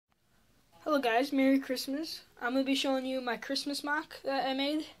Hello guys, Merry Christmas. I'm going to be showing you my Christmas mock that I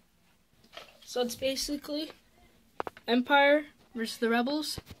made. So it's basically Empire versus the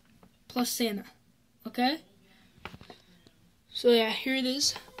Rebels plus Santa. Okay? So yeah, here it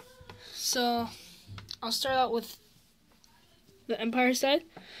is. So I'll start out with the Empire side.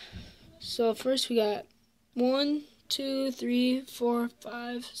 So first we got 1, 2, 3, 4,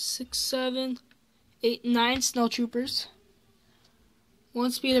 5, 6, 7, 8, 9 snowtroopers,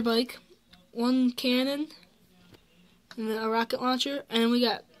 1 speeder bike, 1 cannon, and then a rocket launcher, and then we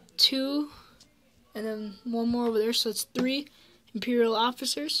got 2, and then 1 more over there, so it's 3 Imperial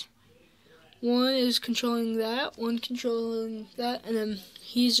officers. 1 is controlling that, 1 controlling that, and then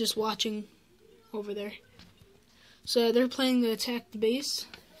he's just watching over there. So they're planning to attack the base.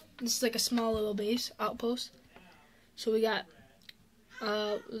 This is like a small little base, outpost. So we got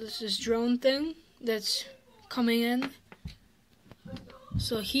this drone thing that's coming in.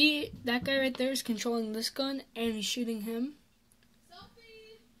 So that guy right there is controlling this gun, and he's shooting him.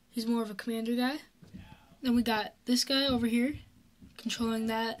 He's more of a commander guy. Then we got this guy over here, controlling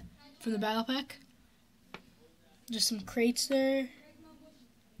that from the battle pack. Just some crates there.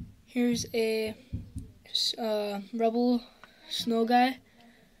 Here's a rebel snow guy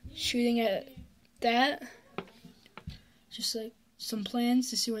shooting at that. Just like some plans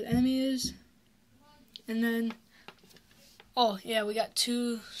to see where the enemy is. And then, oh yeah, we got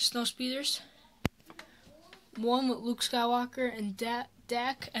 2 snow speeders. 1 with Luke Skywalker and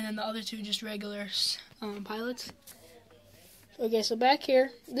Dak, and then the other 2 just regular pilots. Okay, so back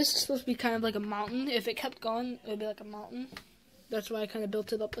here, this is supposed to be kind of like a mountain. If it kept going, it would be like a mountain. That's why I kind of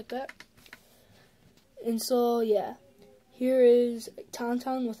built it up like that. And so, yeah, here is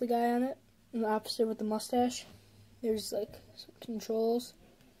Tauntaun with the guy on it, and the officer with the mustache. There's like some controls.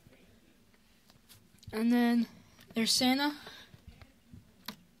 And then there's Santa.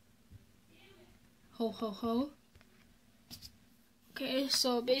 Ho, ho, ho. Okay,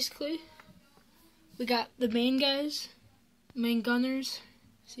 so basically, we got the main guys, main gunners.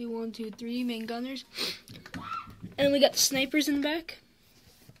 See, 1, 2, 3 main gunners. And we got the snipers in the back.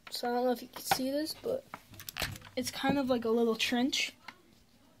 So I don't know if you can see this, but it's kind of like a little trench.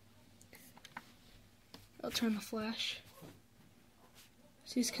 I'll turn the flash.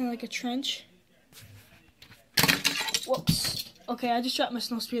 See, it's kind of like a trench. Whoops. Okay, I just dropped my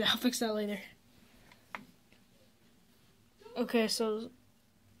snow speed. I'll fix that later. Okay, so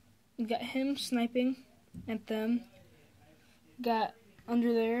we got him sniping at them. Got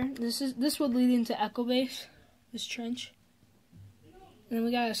under there. This would lead into Echo Base, this trench. And then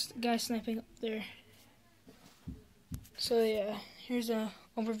we got a guy sniping up there. So yeah, here's an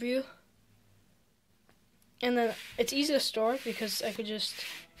overview. And then it's easy to store because I could just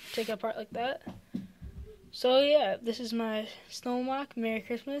take it apart like that. So yeah, this is my snow mock. Merry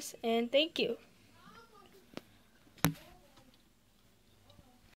Christmas, and thank you.